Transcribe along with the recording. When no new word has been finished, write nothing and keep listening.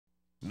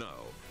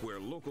Now, where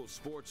local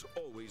sports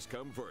always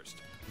come first,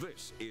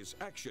 this is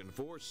Action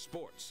for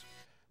Sports.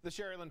 The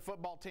Sharyland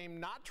football team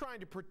not trying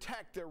to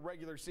protect their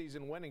regular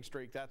season winning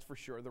streak, that's for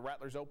sure. The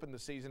Rattlers opened the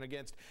season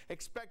against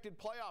expected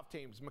playoff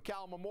teams.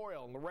 McAllen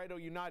Memorial and Laredo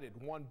United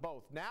won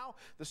both. Now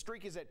the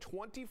streak is at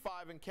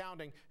 25 and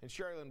counting, and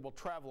Sharyland will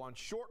travel on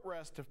short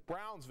rest to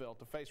Brownsville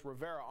to face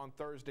Rivera on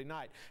Thursday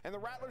night. And the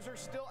Rattlers are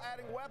still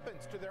adding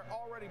weapons to their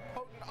already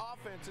potent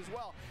offense as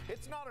well.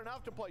 It's not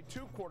enough to play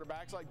two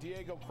quarterbacks like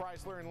Diego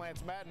Chrysler and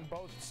Lance Madden,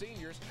 both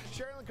seniors.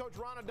 Sharyland coach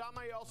Ron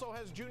Adame also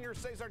has junior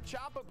Cesar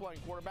Chapa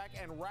playing quarterback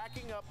and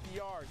racking up the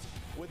yards.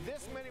 With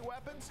this many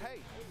weapons,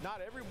 hey,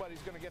 not everybody's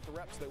going to get the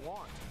reps they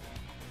want.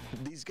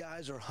 These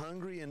guys are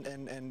hungry and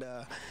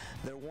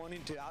they're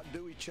wanting to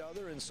outdo each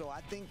other, and so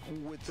I think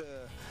with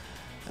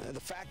the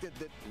fact that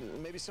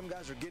maybe some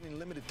guys are getting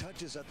limited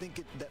touches, I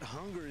think that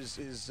hunger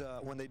is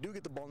when they do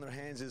get the ball in their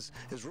hands is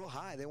real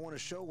high. They want to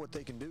show what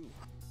they can do.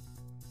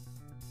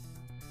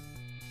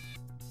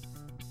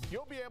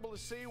 You'll be able to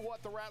see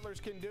what the Rattlers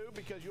can do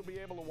because you'll be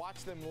able to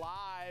watch them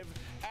live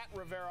at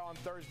Rivera on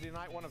Thursday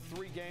night. One of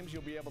 3 games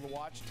you'll be able to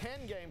watch.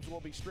 10 games will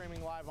be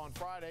streaming live on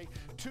Friday.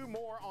 2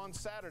 more on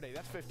Saturday.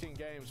 That's 15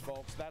 games,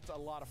 folks. That's a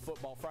lot of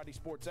football. Friday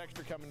Sports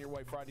Extra coming your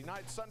way Friday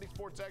night. Sunday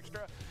Sports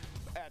Extra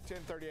at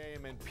 10:30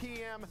 a.m. and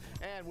p.m.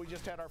 And we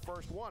just had our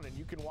first one, and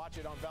you can watch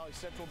it on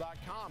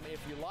valleycentral.com if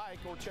you like,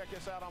 or check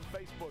us out on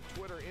Facebook,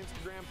 Twitter,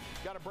 Instagram.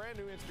 Got a brand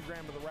new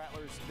Instagram of the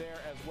Rattlers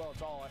there as well.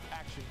 It's all at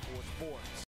Action for Sports.